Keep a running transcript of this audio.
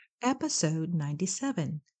Episode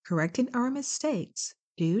 97, Correcting Our Mistakes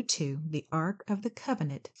Due to the Ark of the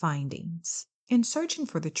Covenant Findings. In searching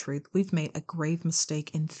for the truth, we've made a grave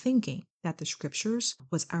mistake in thinking that the scriptures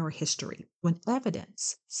was our history, when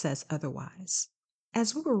evidence says otherwise.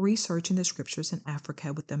 As we were researching the scriptures in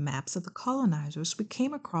Africa with the maps of the colonizers, we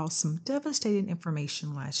came across some devastating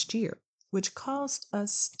information last year, which caused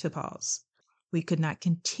us to pause. We could not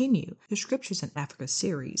continue the Scriptures in Africa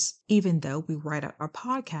series, even though we write out our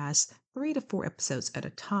podcast 3 to 4 episodes at a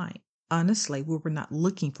time. Honestly, we were not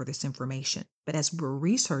looking for this information, but as we were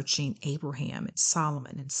researching Abraham and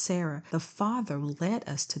Solomon and Sarah, the Father led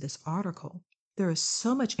us to this article. There is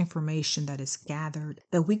so much information that is gathered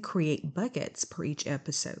that we create buckets per each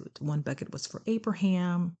episode. One bucket was for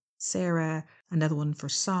Abraham, Sarah, another one for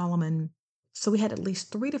Solomon. So we had at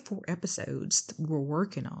least 3 to 4 episodes that we're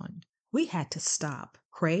working on. We had to stop,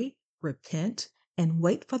 pray, repent, and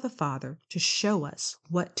wait for the Father to show us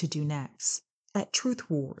what to do next. At Truth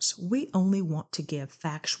Wars, we only want to give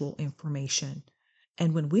factual information.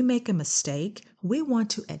 And when we make a mistake, we want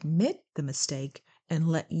to admit the mistake and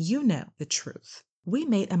let you know the truth. We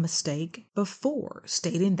made a mistake before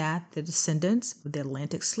stating that the descendants of the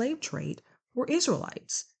Atlantic slave trade were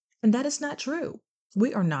Israelites. And that is not true.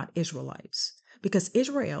 We are not Israelites because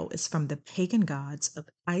Israel is from the pagan gods of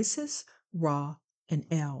Isis, Ra, and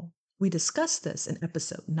El. We discussed this in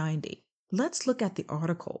episode 90. Let's look at the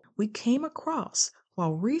article we came across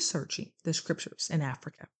while researching the scriptures in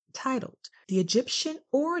Africa, titled The Egyptian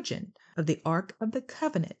Origin of the Ark of the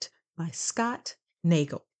Covenant by Scott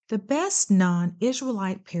Nagel. The best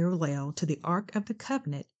non-Israelite parallel to the Ark of the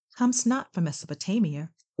Covenant comes not from Mesopotamia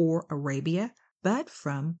or Arabia, but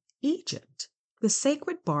from Egypt. The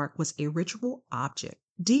sacred bark was a ritual object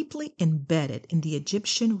deeply embedded in the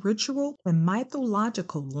Egyptian ritual and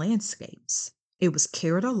mythological landscapes. It was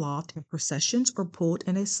carried aloft in processions or pulled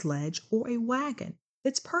in a sledge or a wagon.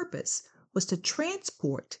 Its purpose was to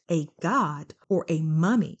transport a god or a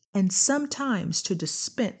mummy and sometimes to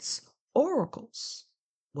dispense oracles.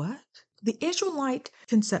 What? The Israelite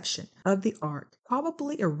conception of the ark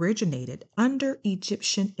probably originated under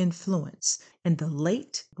Egyptian influence in the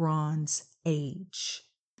late Bronze Age.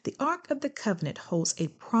 The Ark of the Covenant holds a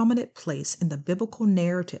prominent place in the biblical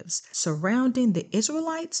narratives surrounding the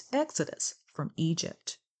Israelites' exodus from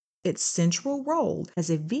Egypt. Its central role as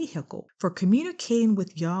a vehicle for communicating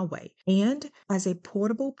with Yahweh and as a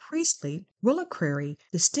portable priestly reliquary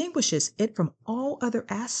distinguishes it from all other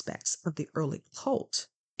aspects of the early cult.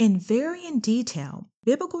 In varying detail,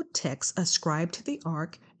 biblical texts ascribe to the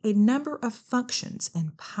ark a number of functions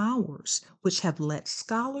and powers which have led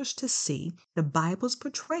scholars to see the Bible's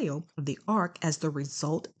portrayal of the ark as the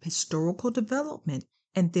result of historical development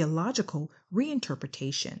and theological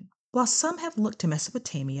reinterpretation. While some have looked to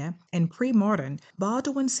Mesopotamia and pre-modern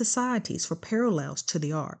Bedouin societies for parallels to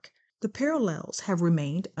the ark, the parallels have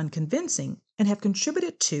remained unconvincing and have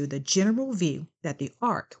contributed to the general view that the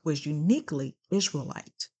ark was uniquely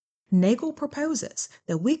Israelite. Nagel proposes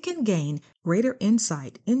that we can gain greater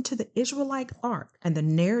insight into the Israelite ark and the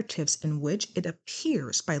narratives in which it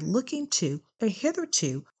appears by looking to a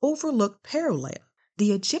hitherto overlooked parallel,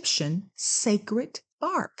 the Egyptian sacred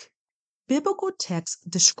ark. Biblical texts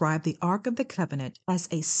describe the Ark of the Covenant as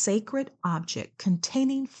a sacred object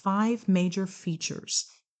containing 5 major features.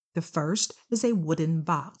 The first is a wooden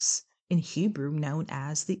box, in Hebrew known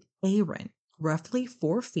as the Aron, roughly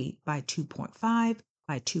 4 feet by 2.5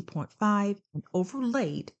 by 2.5 and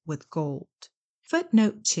overlaid with gold.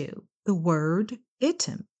 Footnote 2. The word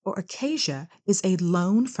itim or acacia is a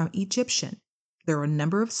loan from Egyptian. There are a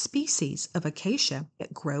number of species of acacia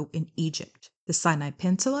that grow in Egypt, the Sinai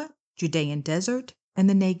Peninsula, Judean Desert, and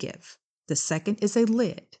the Negev. The second is a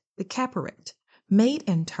lid, the capiret, made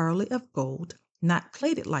entirely of gold, not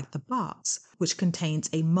plated like the box, which contains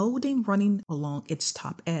a molding running along its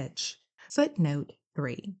top edge. Footnote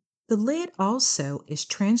 3. The lid also is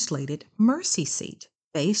translated mercy seat,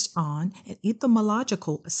 based on an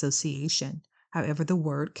etymological association. However, the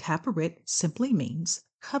word capiret simply means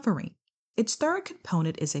covering. Its third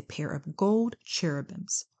component is a pair of gold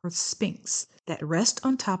cherubims, or sphinx, that rest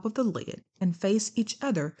on top of the lid and face each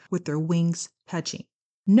other with their wings touching.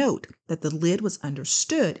 Note that the lid was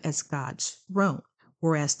understood as God's throne,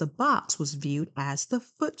 whereas the box was viewed as the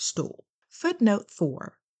footstool. Footnote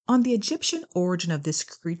 4. On the Egyptian origin of this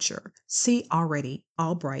creature, see already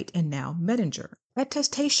Albright and now Mettinger.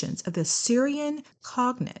 Attestations of the Syrian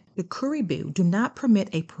cognate, the Kuribu, do not permit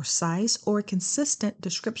a precise or consistent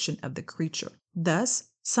description of the creature. Thus,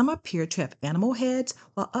 some appear to have animal heads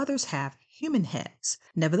while others have human heads.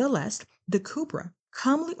 Nevertheless, the Kubra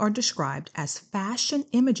commonly are described as fashion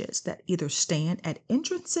images that either stand at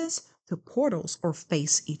entrances to portals or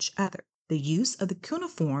face each other. The use of the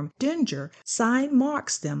cuneiform dinger sign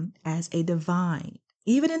marks them as a divine.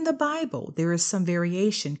 Even in the Bible, there is some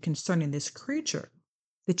variation concerning this creature.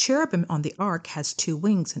 The cherubim on the ark has 2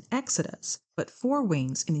 wings in Exodus, but 4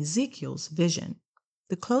 wings in Ezekiel's vision.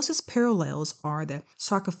 The closest parallels are the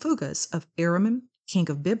sarcophagus of Aramim, king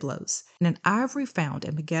of Byblos, and an ivory found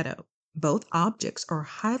at Megiddo. Both objects are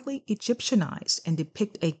highly Egyptianized and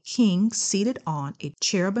depict a king seated on a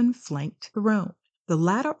cherubim flanked throne. The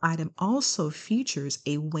latter item also features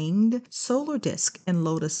a winged solar disk and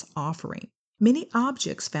lotus offering. Many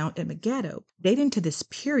objects found at Megiddo dating to this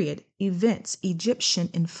period evince Egyptian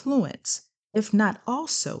influence, if not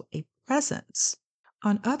also a presence.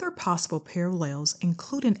 On other possible parallels,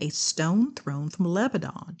 including a stone throne from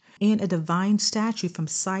Lebanon and a divine statue from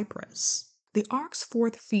Cyprus. The ark's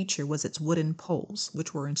fourth feature was its wooden poles,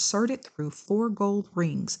 which were inserted through 4 gold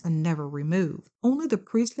rings and never removed. Only the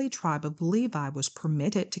priestly tribe of Levi was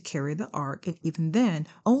permitted to carry the ark, and even then,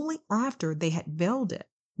 only after they had veiled it.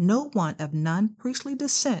 No one of non-priestly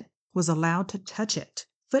descent was allowed to touch it.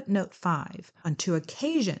 Footnote 5. On 2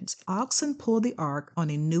 occasions, oxen pulled the ark on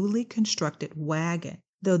a newly constructed wagon,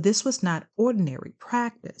 though this was not ordinary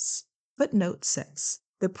practice. Footnote 6.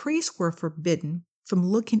 The priests were forbidden from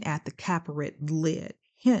looking at the caperet lid,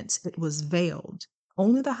 hence it was veiled.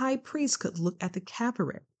 Only the high priest could look at the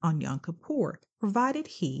caperet on Yom Kippur, provided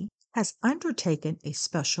he has undertaken a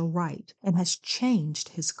special rite and has changed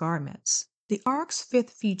his garments. The ark's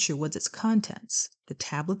fifth feature was its contents, the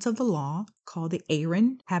tablets of the law, called the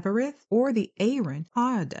Aaron Habereth or the Aaron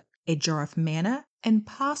Ha'adah, a jar of manna, and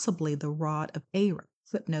possibly the rod of Aaron.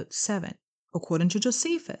 Footnote 7. According to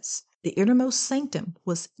Josephus, the innermost sanctum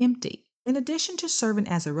was empty. In addition to serving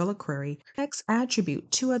as a reliquary, texts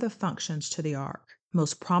attribute 2 other functions to the ark.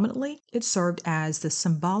 Most prominently, it served as the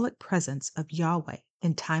symbolic presence of Yahweh.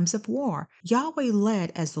 In times of war, Yahweh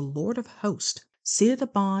led as the Lord of hosts, seated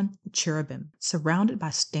upon the cherubim, surrounded by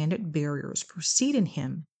standard bearers preceding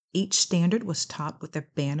him. Each standard was topped with a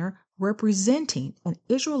banner representing an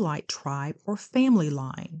Israelite tribe or family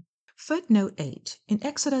line. Footnote 8. In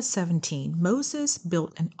Exodus 17, Moses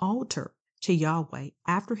built an altar to Yahweh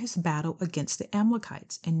after his battle against the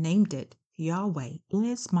Amalekites and named it Yahweh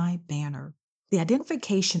is my banner. The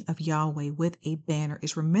identification of Yahweh with a banner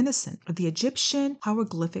is reminiscent of the Egyptian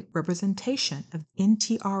hieroglyphic representation of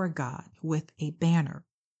Ntr God with a banner.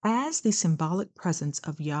 As the symbolic presence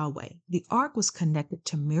of Yahweh, the ark was connected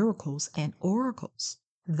to miracles and oracles.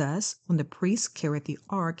 Thus, when the priests carried the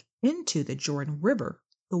ark into the Jordan River,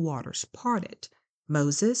 the waters parted.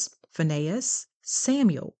 Moses, Phinehas,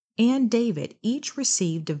 Samuel, and David each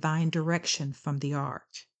received divine direction from the ark.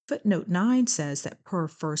 Footnote 9 says that per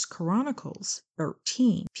 1 Chronicles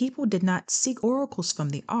 13, people did not seek oracles from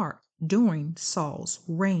the ark during Saul's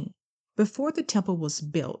reign. Before the temple was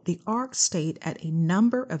built, the ark stayed at a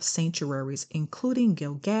number of sanctuaries, including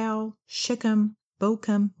Gilgal, Shechem,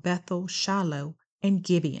 Bochum, Bethel, Shiloh, and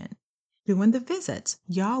Gibeon. During the visits,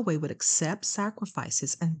 Yahweh would accept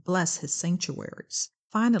sacrifices and bless his sanctuaries.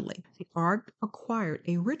 Finally, the ark acquired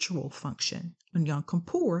a ritual function. On Yom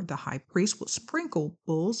Kippur, the high priest would sprinkle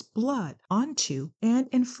bull's blood onto and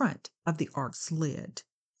in front of the ark's lid.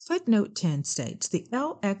 Footnote 10 states the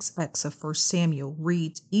LXX of 1 Samuel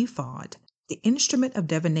reads ephod. The instrument of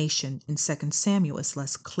divination in 2 Samuel is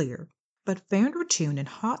less clear, but Van der Toon and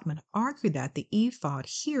Hartman argue that the ephod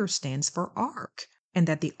here stands for ark, and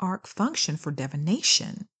that the ark functioned for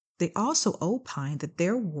divination. They also opine that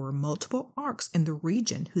there were multiple arks in the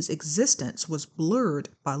region whose existence was blurred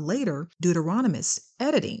by later Deuteronomist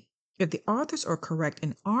editing. If the authors are correct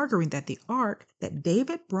in arguing that the ark that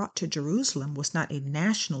David brought to Jerusalem was not a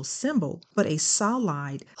national symbol, but a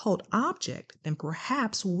solid cult object, then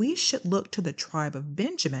perhaps we should look to the tribe of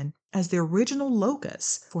Benjamin as the original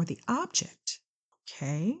locus for the object.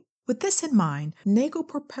 Okay? With this in mind, Nagel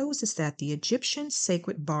proposes that the Egyptian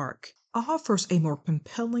sacred bark offers a more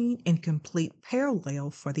compelling and complete parallel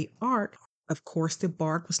for the ark. Of course, the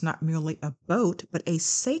bark was not merely a boat, but a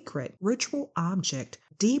sacred ritual object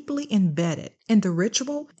deeply embedded in the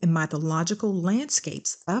ritual and mythological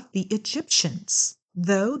landscapes of the Egyptians.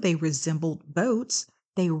 Though they resembled boats,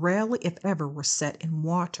 they rarely, if ever, were set in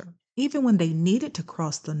water. Even when they needed to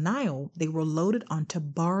cross the Nile, they were loaded onto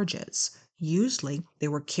barges. Usually, they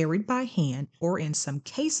were carried by hand or, in some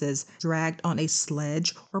cases, dragged on a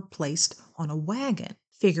sledge or placed on a wagon.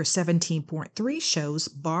 Figure 17.3 shows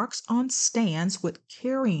barks on stands with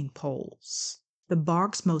carrying poles. The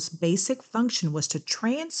bark's most basic function was to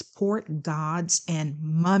transport gods and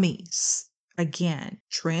mummies. Again,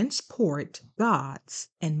 transport gods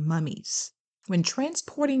and mummies. When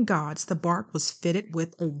transporting gods, the bark was fitted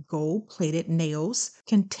with a gold-plated nails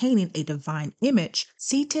containing a divine image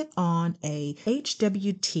seated on a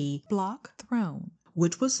HWT block throne,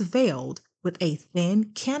 which was veiled with a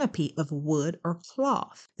thin canopy of wood or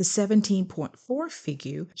cloth. The 17.4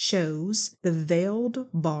 figure shows the veiled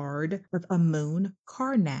bard of Amun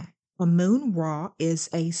Karnak. Amun Ra is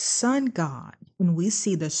a sun god, and we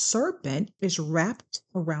see the serpent is wrapped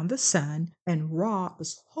around the sun, and Ra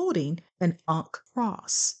is holding an Ankh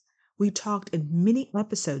cross. We talked in many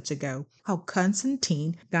episodes ago how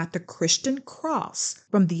Constantine got the Christian cross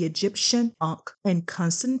from the Egyptian Ankh, and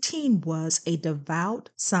Constantine was a devout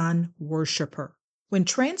sun worshiper. When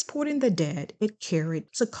transporting the dead, it carried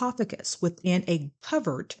sarcophagus within a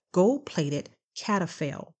covered gold-plated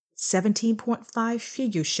catafalque. 17.5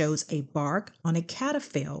 figure shows a bark on a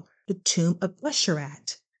catafalque, the tomb of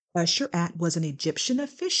Usherat. Usherat was an Egyptian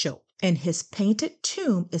official, and his painted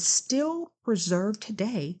tomb is still preserved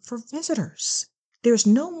today for visitors. There's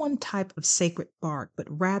no one type of sacred bark, but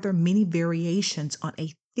rather many variations on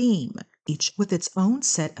a theme, each with its own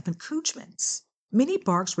set of accoutrements. Many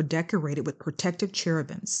barks were decorated with protective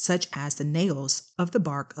cherubims, such as the nails of the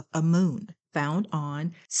bark of Amun, found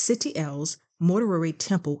on Sitiel's mortuary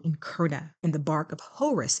temple in Kurna, and the bark of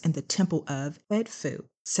Horus in the temple of Edfu.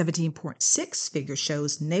 17.6 figure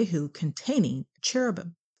shows Nehu containing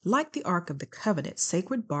cherubim. Like the Ark of the Covenant,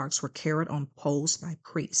 sacred barks were carried on poles by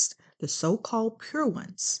priests, the so-called pure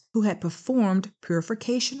ones, who had performed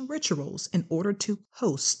purification rituals in order to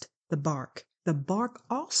host the bark. The bark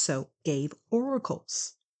also gave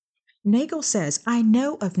oracles. Nagel says, I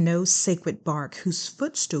know of no sacred bark whose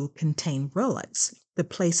footstool contained relics. The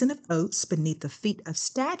placing of oats beneath the feet of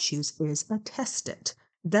statues is attested.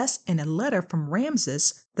 Thus, in a letter from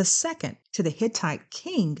Ramses II to the Hittite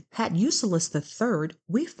king Hattusilus III,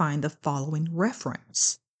 we find the following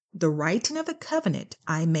reference. The writing of the covenant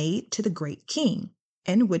I made to the great king,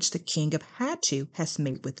 and which the king of Hattu has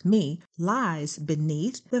made with me, lies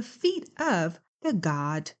beneath the feet of the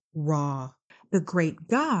god Ra. The great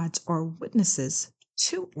gods are witnesses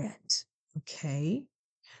to it. Okay.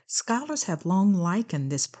 Scholars have long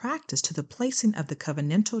likened this practice to the placing of the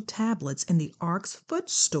covenantal tablets in the ark's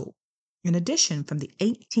footstool. In addition, from the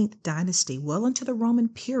 18th dynasty well into the Roman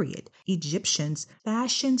period, Egyptians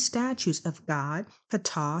fashioned statues of god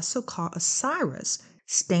Ptah, so called Osiris,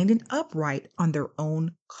 standing upright on their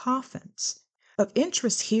own coffins. Of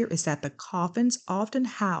interest here is that the coffins often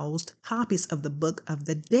housed copies of the Book of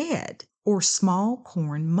the Dead or small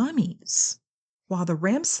corn mummies. While the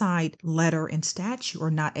Ramesside letter and statue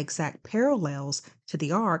are not exact parallels to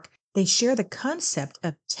the ark, they share the concept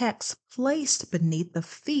of text placed beneath the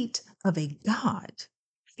feet of a god.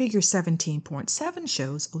 Figure 17.7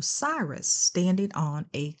 shows Osiris standing on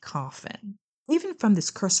a coffin. Even from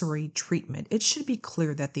this cursory treatment, it should be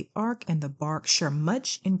clear that the ark and the bark share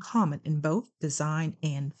much in common in both design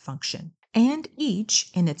and function, and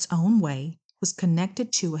each, in its own way, was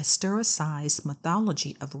connected to a historicized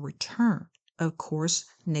mythology of a return. Of course,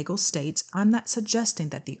 Nagel states, I'm not suggesting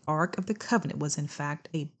that the Ark of the Covenant was in fact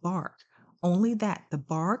a bark, only that the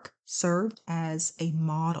bark served as a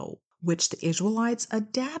model, which the Israelites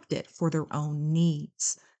adapted for their own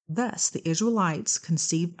needs. Thus, the Israelites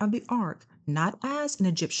conceived of the ark not as an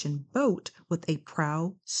Egyptian boat with a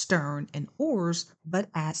prow, stern, and oars, but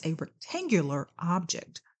as a rectangular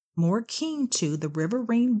object, more akin to the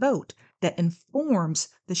riverine boat that informs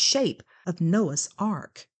the shape of Noah's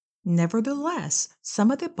ark. Nevertheless,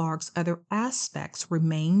 some of the bark's other aspects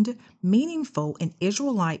remained meaningful in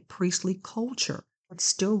Israelite priestly culture, but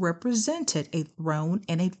still represented a throne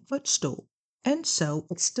and a footstool, and so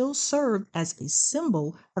it still served as a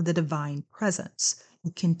symbol of the divine presence.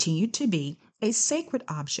 It continued to be a sacred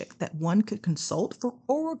object that one could consult for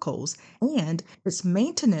oracles, and its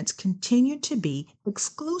maintenance continued to be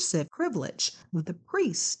exclusive privilege of the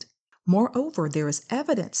priest. Moreover, there is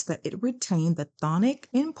evidence that it retained the chthonic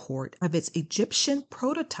import of its Egyptian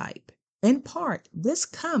prototype. In part, this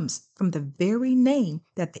comes from the very name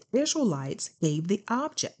that the Israelites gave the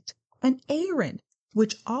object, an Aaron,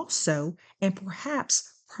 which also and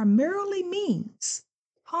perhaps primarily means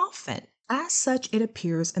coffin. As such, it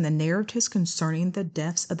appears in the narratives concerning the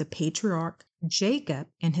deaths of the patriarch Jacob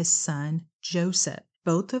and his son Joseph,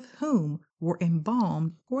 both of whom were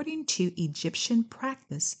embalmed according to Egyptian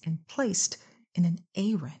practice and placed in an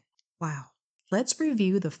Aaron. Wow. Let's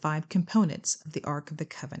review the 5 components of the Ark of the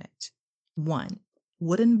Covenant. 1.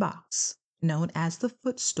 Wooden box, known as the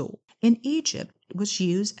footstool. In Egypt, it was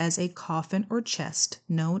used as a coffin or chest,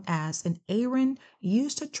 known as an Aaron,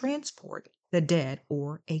 used to transport the dead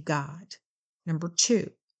or a god. Number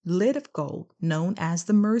 2, lid of gold, known as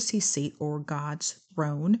the mercy seat or God's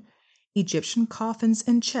throne. Egyptian coffins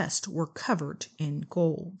and chests were covered in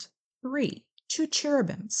gold. 3, 2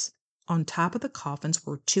 cherubims. On top of the coffins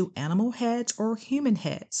were 2 animal heads or human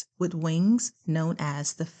heads with wings, known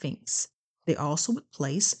as the sphinx. They also would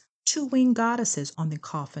place 2 winged goddesses on the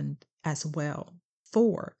coffin as well.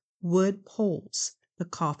 4, wood poles. The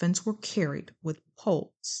coffins were carried with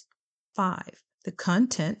poles. 5, the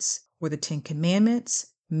contents were the 10 Commandments,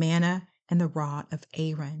 manna, and the rod of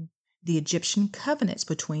Aaron. The Egyptian covenants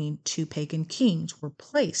between 2 pagan kings were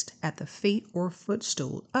placed at the feet or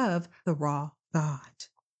footstool of the Ra God.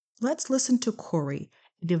 Let's listen to Corey,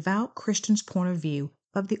 a devout Christian's point of view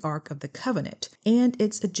of the Ark of the Covenant and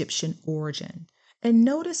its Egyptian origin. And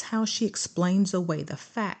notice how she explains away the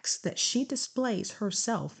facts that she displays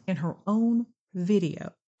herself in her own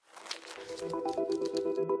video.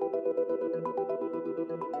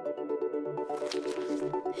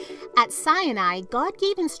 At Sinai, God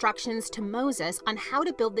gave instructions to Moses on how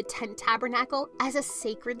to build the tent tabernacle as a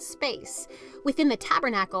sacred space. Within the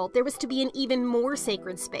tabernacle, there was to be an even more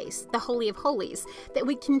sacred space, the Holy of Holies, that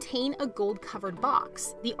would contain a gold-covered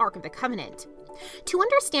box, the Ark of the Covenant. To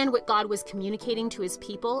understand what God was communicating to his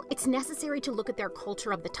people, it's necessary to look at their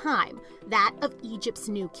culture of the time, that of Egypt's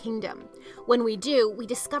new kingdom. When we do, we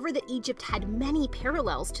discover that Egypt had many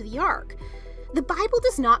parallels to the Ark. The Bible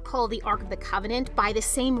does not call the Ark of the Covenant by the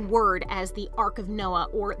same word as the Ark of Noah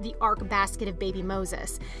or the Ark basket of baby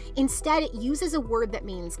Moses. Instead, it uses a word that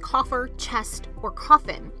means coffer, chest, or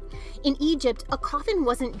coffin. In Egypt, a coffin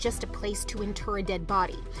wasn't just a place to inter a dead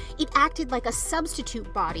body. It acted like a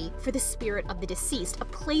substitute body for the spirit of the deceased, a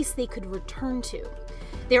place they could return to.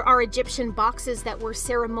 There are Egyptian boxes that were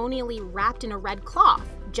ceremonially wrapped in a red cloth,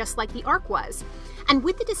 just like the Ark was. And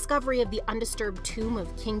with the discovery of the undisturbed tomb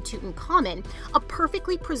of King Tutankhamun, a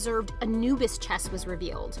perfectly preserved Anubis chest was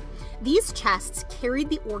revealed. These chests carried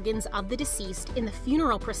the organs of the deceased in the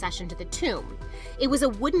funeral procession to the tomb. It was a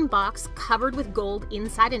wooden box covered with gold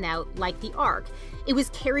inside and out, like the Ark. It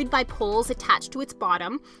was carried by poles attached to its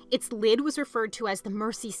bottom, its lid was referred to as the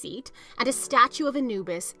mercy seat, and a statue of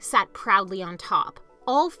Anubis sat proudly on top.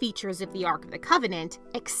 All features of the Ark of the Covenant,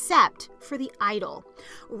 except for the idol.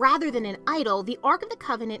 Rather than an idol, the Ark of the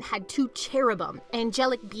Covenant had 2 cherubim,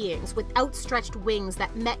 angelic beings with outstretched wings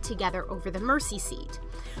that met together over the mercy seat.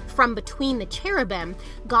 From between the cherubim,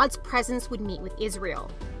 God's presence would meet with Israel.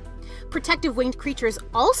 Protective winged creatures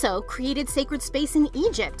also created sacred space in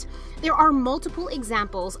Egypt. There are multiple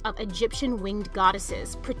examples of Egyptian winged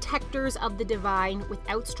goddesses, protectors of the divine with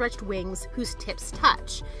outstretched wings whose tips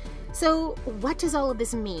touch. So, what does all of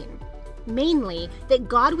this mean? Mainly, that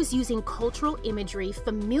God was using cultural imagery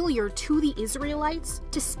familiar to the Israelites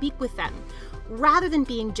to speak with them. Rather than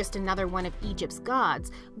being just another one of Egypt's gods,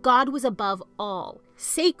 God was above all,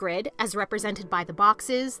 sacred, as represented by the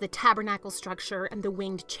boxes, the tabernacle structure, and the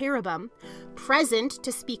winged cherubim, present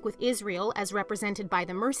to speak with Israel, as represented by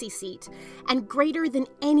the mercy seat, and greater than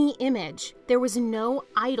any image. There was no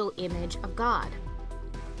idol image of God.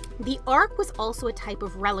 The Ark was also a type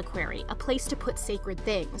of reliquary, a place to put sacred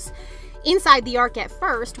things. Inside the Ark at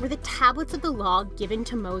first were the tablets of the law given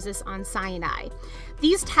to Moses on Sinai.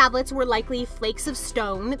 These tablets were likely flakes of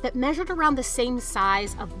stone that measured around the same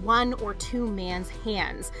size of 1 or 2 man's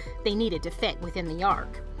hands. They needed to fit within the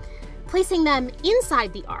Ark. Placing them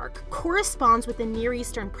inside the Ark corresponds with the Near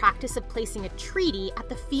Eastern practice of placing a treaty at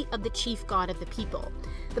the feet of the chief god of the people.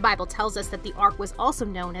 The Bible tells us that the Ark was also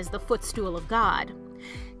known as the footstool of God.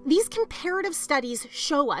 These comparative studies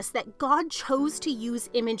show us that God chose to use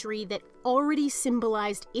imagery that already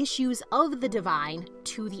symbolized issues of the divine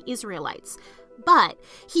to the Israelites, but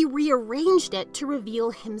he rearranged it to reveal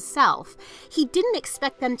himself. He didn't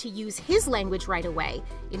expect them to use his language right away.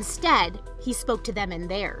 Instead, he spoke to them in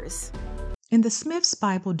theirs. In the Smith's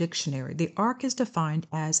Bible Dictionary, the Ark is defined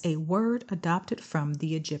as a word adopted from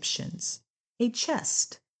the Egyptians. A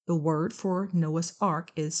chest. The word for Noah's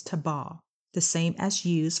Ark is tabah, the same as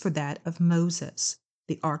used for that of Moses,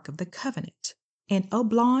 the Ark of the Covenant. An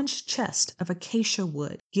oblong chest of acacia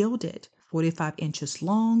wood, gilded, 45 inches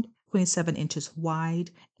long, 27 inches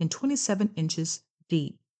wide, and 27 inches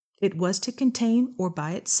deep. It was to contain, or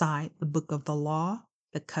by its side, the book of the law,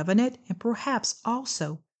 the covenant, and perhaps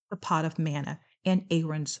also the pot of manna and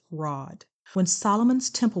Aaron's rod. When Solomon's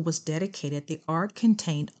temple was dedicated, the ark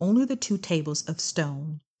contained only the 2 tables of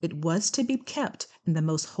stone. It was to be kept in the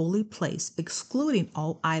most holy place, excluding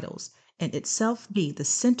all idols, and itself be the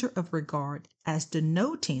center of regard, as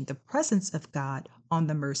denoting the presence of God on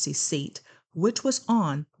the mercy seat, which was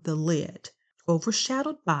on the lid,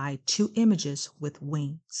 overshadowed by 2 images with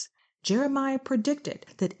wings. Jeremiah predicted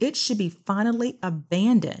that it should be finally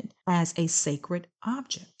abandoned as a sacred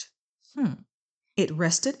object. It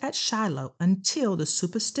rested at Shiloh until the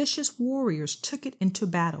superstitious warriors took it into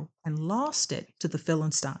battle and lost it to the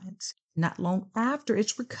Philistines. Not long after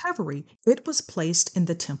its recovery, it was placed in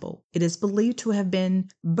the temple. It is believed to have been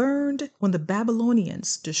burned when the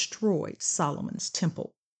Babylonians destroyed Solomon's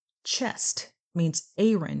temple. Chest means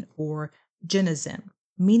Aaron or Genizim,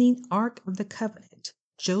 meaning Ark of the Covenant,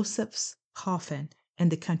 Joseph's coffin,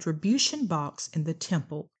 and the contribution box in the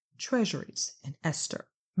temple, treasuries, and Esther.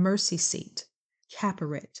 Mercy seat,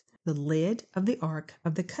 Caperet, the lid of the Ark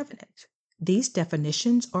of the Covenant. These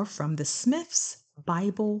definitions are from the Smith's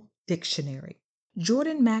Bible Dictionary.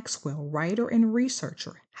 Jordan Maxwell, writer and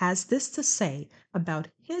researcher, has this to say about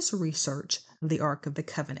his research of the Ark of the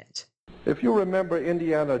Covenant. If you remember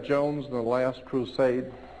Indiana Jones and the Last Crusade,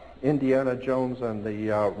 Indiana Jones and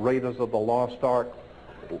the Raiders of the Lost Ark,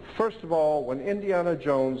 first of all, when Indiana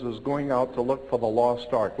Jones is going out to look for the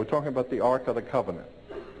Lost Ark, we're talking about the Ark of the Covenant.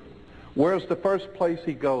 Where's the first place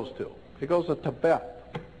he goes to? He goes to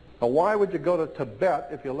Tibet. Now, why would you go to Tibet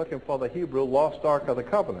if you're looking for the Hebrew Lost Ark of the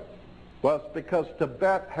Covenant? Well, it's because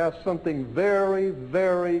Tibet has something very,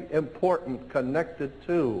 very important connected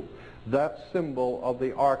to that symbol of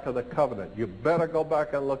the Ark of the Covenant. You better go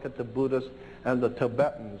back and look at the Buddhists and the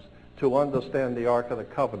Tibetans to understand the Ark of the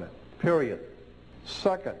Covenant, period.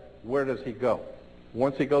 Second, where does he go?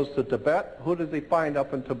 Once he goes to Tibet, who does he find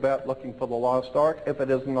up in Tibet looking for the Lost Ark if it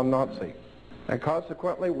isn't a Nazi? And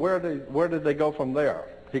consequently, where did they go from there?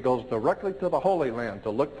 He goes directly to the Holy Land to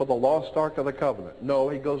look for the Lost Ark of the Covenant. No,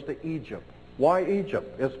 he goes to Egypt. Why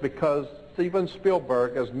Egypt? It's because Steven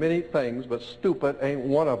Spielberg has many things, but stupid ain't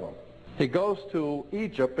one of them. He goes to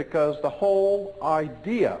Egypt because the whole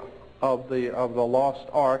idea of the Lost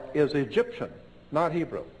Ark is Egyptian, not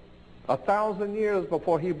Hebrew. 1,000 years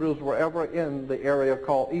before Hebrews were ever in the area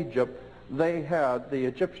called Egypt, the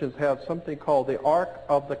Egyptians had something called the Ark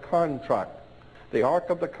of the Contract. The Ark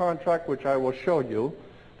of the Contract, which I will show you,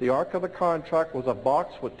 the Ark of the Contract was a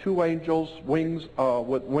box with two angels' wings,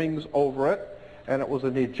 with wings over it, and it was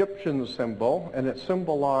an Egyptian symbol, and it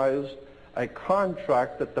symbolized a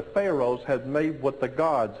contract that the pharaohs had made with the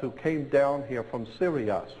gods who came down here from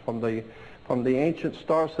Sirius, from the ancient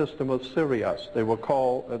star system of Sirius. They were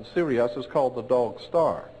called, and Sirius is called the dog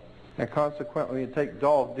star. And consequently, you take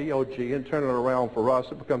dog, D-O-G, and turn it around for us,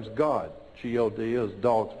 it becomes God. G-O-D is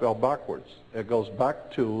dog spelled backwards. It goes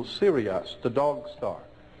back to Sirius, the dog star.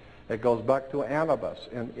 It goes back to Anubis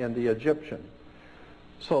in the Egyptian.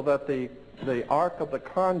 So that the Ark of the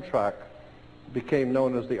Contract became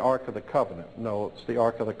known as the Ark of the Covenant. No, it's the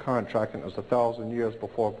Ark of the Contract, and it was 1,000 years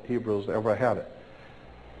before Hebrews ever had it.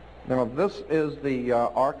 Now, this is the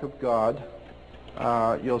Ark of God.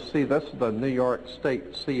 You'll see this is the New York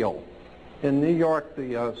State seal. In New York,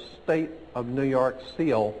 the State of New York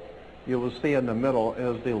seal, you will see in the middle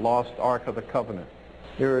is the Lost Ark of the Covenant.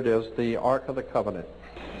 Here it is, the Ark of the Covenant.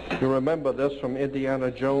 You remember this from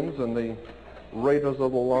Indiana Jones and the Raiders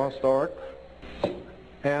of the Lost Ark.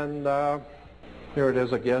 And here it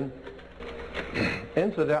is again.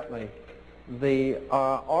 Incidentally, the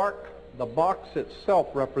Ark, the box itself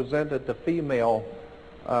represented the female,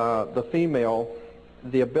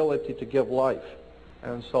 the ability to give life.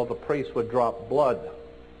 And so the priest would drop blood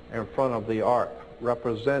in front of the Ark,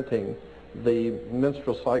 representing the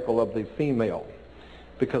menstrual cycle of the female,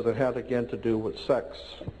 because it had again to do with sex.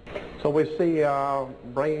 So we see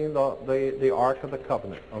bringing the Ark of the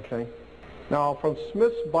Covenant, okay? Now, from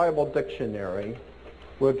Smith's Bible Dictionary,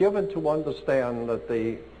 we're given to understand that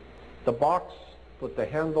the box with the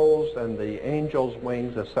handles and the angel's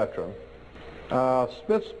wings, etc.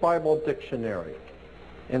 Smith's Bible Dictionary.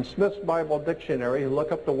 In Smith's Bible Dictionary, you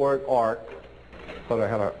look up the word ark. Thought I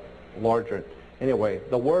had a larger. Anyway,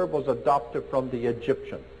 the word was adopted from the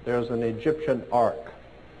Egyptian. There's an Egyptian ark.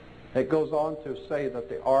 It goes on to say that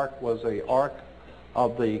the ark was a ark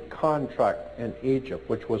of the contract in Egypt,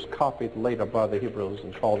 which was copied later by the Hebrews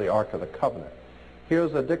and called the Ark of the Covenant.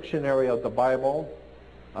 Here's a dictionary of the Bible,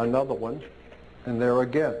 another one, and there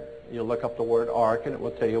again, you look up the word ark and it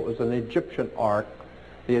will tell you it was an Egyptian ark.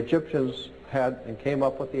 The Egyptians had and came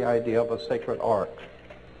up with the idea of a sacred ark.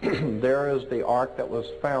 There is the ark that was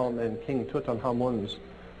found in King Tutankhamun's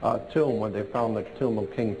tomb when they found the tomb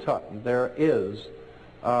of King Tut. There is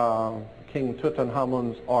King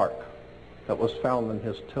Tutankhamun's ark that was found in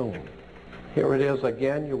his tomb. Here it is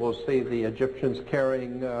again. You will see the Egyptians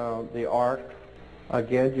carrying the ark.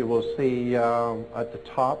 Again, you will see at the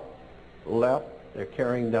top left, they're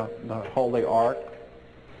carrying the Holy Ark.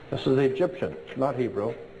 This is Egyptian, not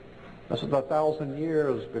Hebrew. This is 1,000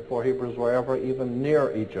 years before Hebrews were ever even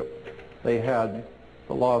near Egypt. they had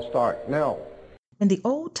the Lost Ark. Now, in the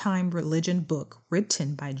old-time religion book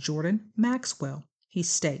written by Jordan Maxwell, he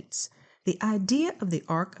states, the idea of the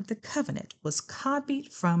Ark of the Covenant was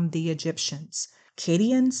copied from the Egyptians,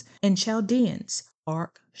 Akkadians, and Chaldeans'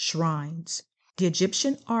 ark shrines. The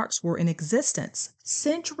Egyptian arks were in existence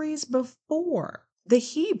centuries before the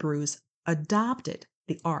Hebrews adopted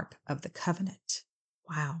the Ark of the Covenant.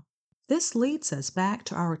 Wow. This leads us back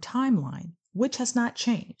to our timeline, which has not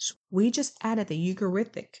changed. We just added the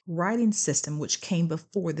Ugaritic writing system which came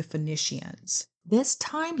before the Phoenicians. This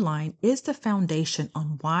timeline is the foundation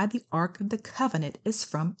on why the Ark of the Covenant is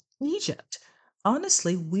from Egypt.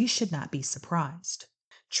 Honestly, we should not be surprised.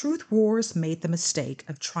 Truth Wars made the mistake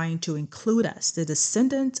of trying to include us, the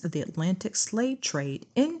descendants of the Atlantic slave trade,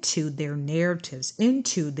 into their narratives,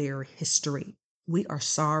 into their history. We are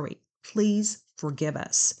sorry. Please forgive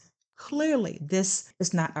us. Clearly, this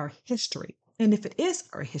is not our history. And if it is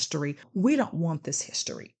our history, we don't want this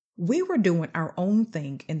history. We were doing our own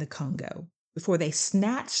thing in the Congo before they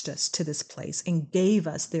snatched us to this place and gave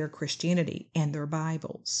us their Christianity and their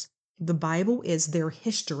Bibles. The Bible is their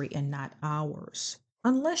history and not ours.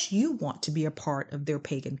 Unless you want to be a part of their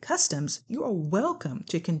pagan customs, you are welcome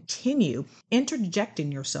to continue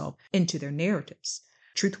interjecting yourself into their narratives.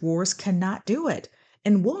 Truth Wars cannot do it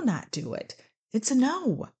and will not do it. It's a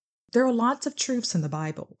no. There are lots of truths in the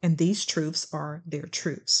Bible, and these truths are their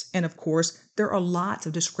truths. And of course, there are lots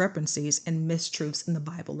of discrepancies and mistruths in the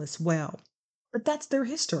Bible as well. But that's their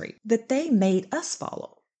history that they made us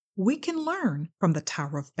follow. We can learn from the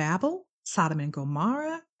Tower of Babel, Sodom and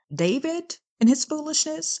Gomorrah, David and his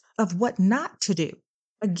foolishness of what not to do.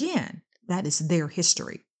 Again, that is their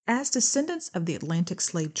history. As descendants of the Atlantic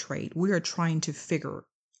slave trade, we are trying to figure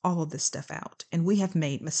all of this stuff out, and we have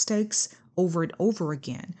made mistakes over and over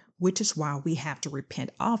again, which is why we have to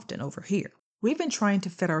repent often over here. We've been trying to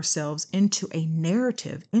fit ourselves into a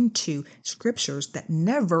narrative, into scriptures that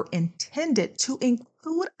never intended to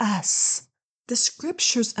include us. The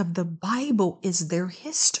scriptures of the Bible is their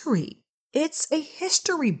history. It's a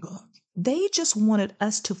history book. They just wanted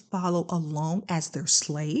us to follow along as their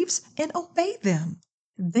slaves and obey them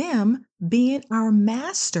being our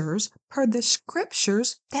masters per the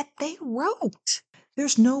scriptures that they wrote.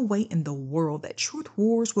 There's no way in the world that Truth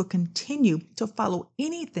Wars will continue to follow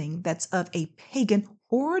anything that's of a pagan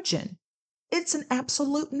origin. It's an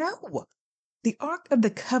absolute no. The Ark of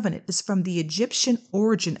the Covenant is from the Egyptian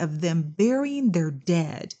origin of them burying their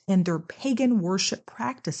dead and their pagan worship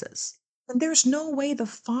practices. And there's no way the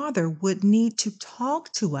Father would need to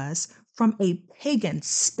talk to us from a pagan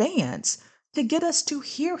stance to get us to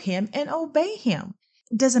hear him and obey him.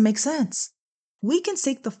 It doesn't make sense. We can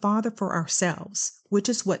seek the Father for ourselves, which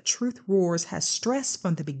is what Truth Wars has stressed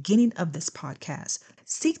from the beginning of this podcast.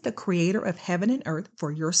 Seek the Creator of heaven and earth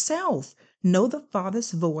for yourself. Know the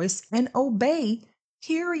Father's voice and obey,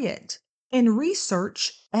 period. And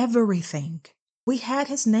research everything. We had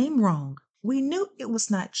his name wrong. We knew it was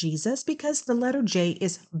not Jesus because the letter J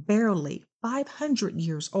is barely 500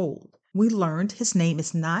 years old. We learned his name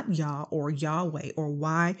is not Yah or Yahweh or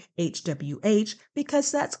YHWH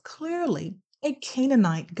because that's clearly a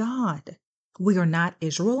Canaanite god. We are not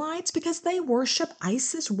Israelites because they worship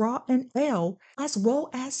Isis, Ra, and El as well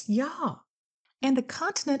as Yah. And the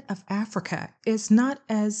continent of Africa is not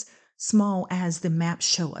as small as the maps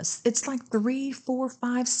show us. It's like 3, 4,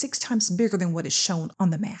 5, 6 times bigger than what is shown on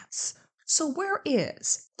the maps. So where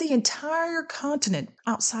is the entire continent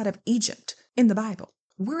outside of Egypt in the Bible?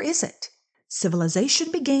 Where is it?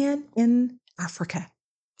 Civilization began in Africa.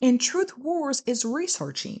 And Truth Wars is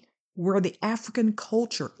researching where the African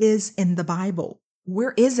culture is in the Bible.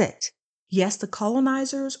 Where is it? Yes, the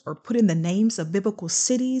colonizers are putting the names of biblical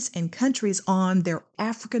cities and countries on their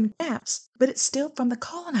African maps, but it's still from the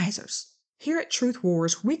colonizers. Here at Truth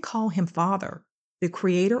Wars, we call him Father, the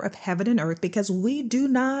Creator of heaven and earth, because we do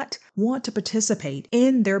not want to participate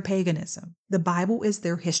in their paganism. The Bible is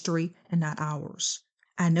their history and not ours.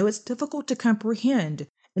 I know it's difficult to comprehend,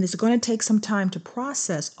 and it's going to take some time to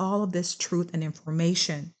process all of this truth and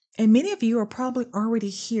information. And many of you are probably already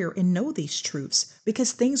here and know these truths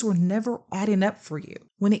because things were never adding up for you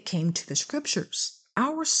when it came to the scriptures.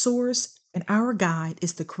 Our source and our guide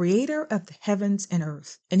is the Creator of the heavens and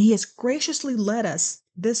earth, and he has graciously led us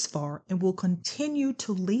this far and will continue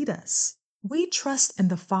to lead us. We trust in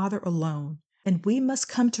the Father alone, and we must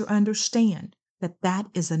come to understand that that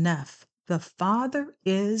is enough. The Father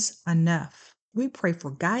is enough. We pray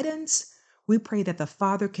for guidance. We pray that the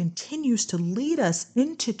Father continues to lead us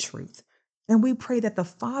into truth, and we pray that the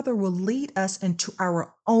Father will lead us into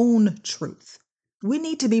our own truth. We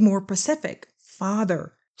need to be more specific.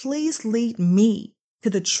 Father, please lead me to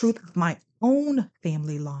the truth of my own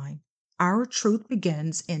family line. Our truth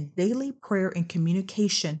begins in daily prayer and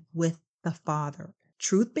communication with the Father.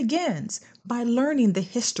 Truth begins by learning the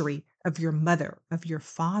history of your mother, of your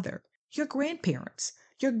father, your grandparents,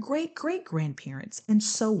 your great-great-grandparents, and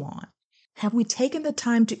so on. Have we taken the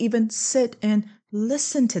time to even sit and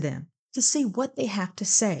listen to them, to see what they have to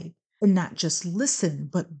say, and not just listen,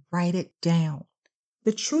 but write it down?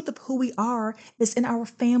 The truth of who we are is in our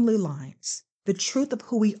family lines. The truth of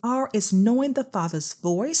who we are is knowing the Father's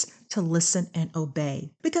voice to listen and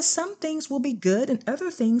obey. Because some things will be good and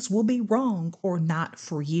other things will be wrong or not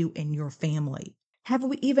for you and your family. Have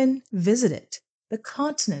we even visited the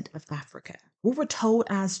continent of Africa? We were told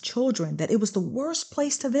as children that it was the worst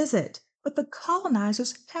place to visit, but the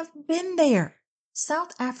colonizers have been there.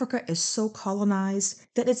 South Africa is so colonized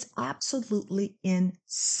that it's absolutely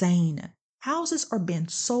insane. Houses are being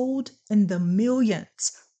sold in the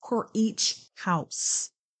millions per each house.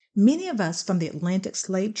 Many of us from the Atlantic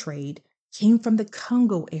slave trade came from the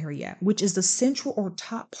Congo area, which is the central or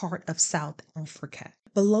top part of South Africa.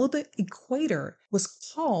 Below the equator was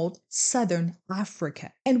called Southern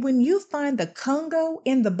Africa. And when you find the Congo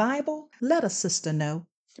in the Bible, let a sister know,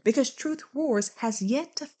 because Truth Roars has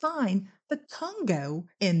yet to find the Congo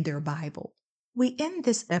in their Bible. We end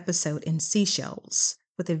this episode in Seychelles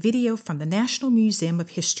with a video from the National Museum of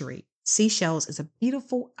History. Seychelles is a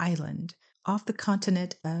beautiful island off the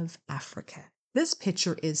continent of Africa. This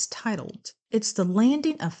picture is titled, "It's the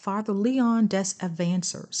Landing of Father Leon des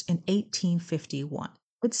Avancers in 1851.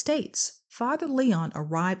 It states, Father Leon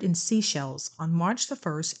arrived in Seychelles on March the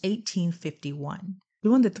 1st, 1851.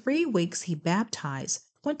 During the 3 weeks, he baptized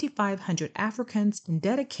 2,500 Africans and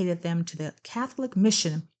dedicated them to the Catholic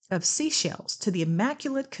mission of Seychelles to the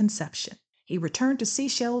Immaculate Conception. He returned to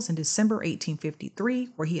Seychelles in December 1853,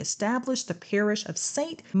 where he established the parish of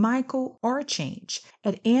St. Michael Archange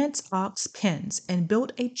at Anse-aux-Pins and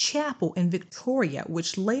built a chapel in Victoria,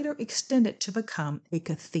 which later extended to become a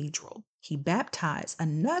cathedral. He baptized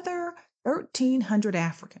another 1,300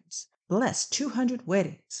 Africans, blessed 200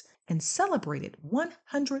 weddings, and celebrated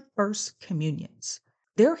 100 first communions.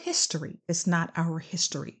 Their history is not our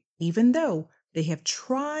history, even though they have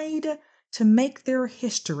tried to make their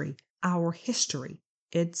history our history.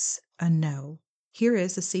 It's a no." Here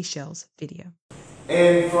is the Seychelles video.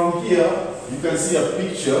 And from here, you can see a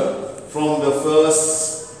picture from the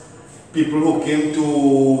first people who came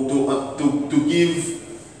to give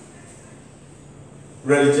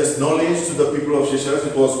religious knowledge to the people of Seychelles.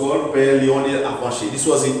 It was called Père Léon des Avancers. This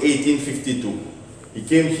was in 1852. He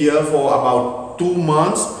came here for about 2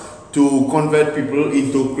 months to convert people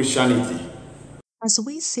into Christianity. As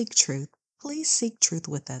we seek truth, please seek truth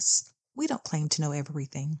with us. We don't claim to know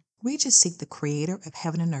everything. We just seek the Creator of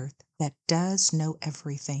heaven and earth that does know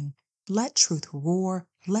everything. Let truth roar,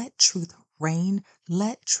 let truth reign,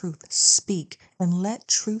 let truth speak, and let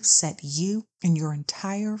truth set you and your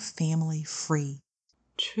entire family free.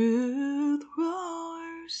 Truth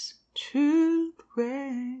roars, truth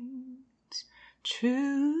reigns,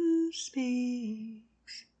 truth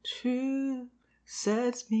speaks, truth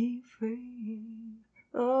sets me free.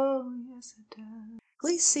 Oh, yes, it does.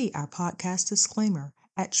 Please see our podcast disclaimer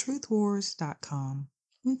at truthwars.com.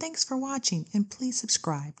 And thanks for watching, and please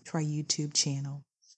subscribe to our YouTube channel.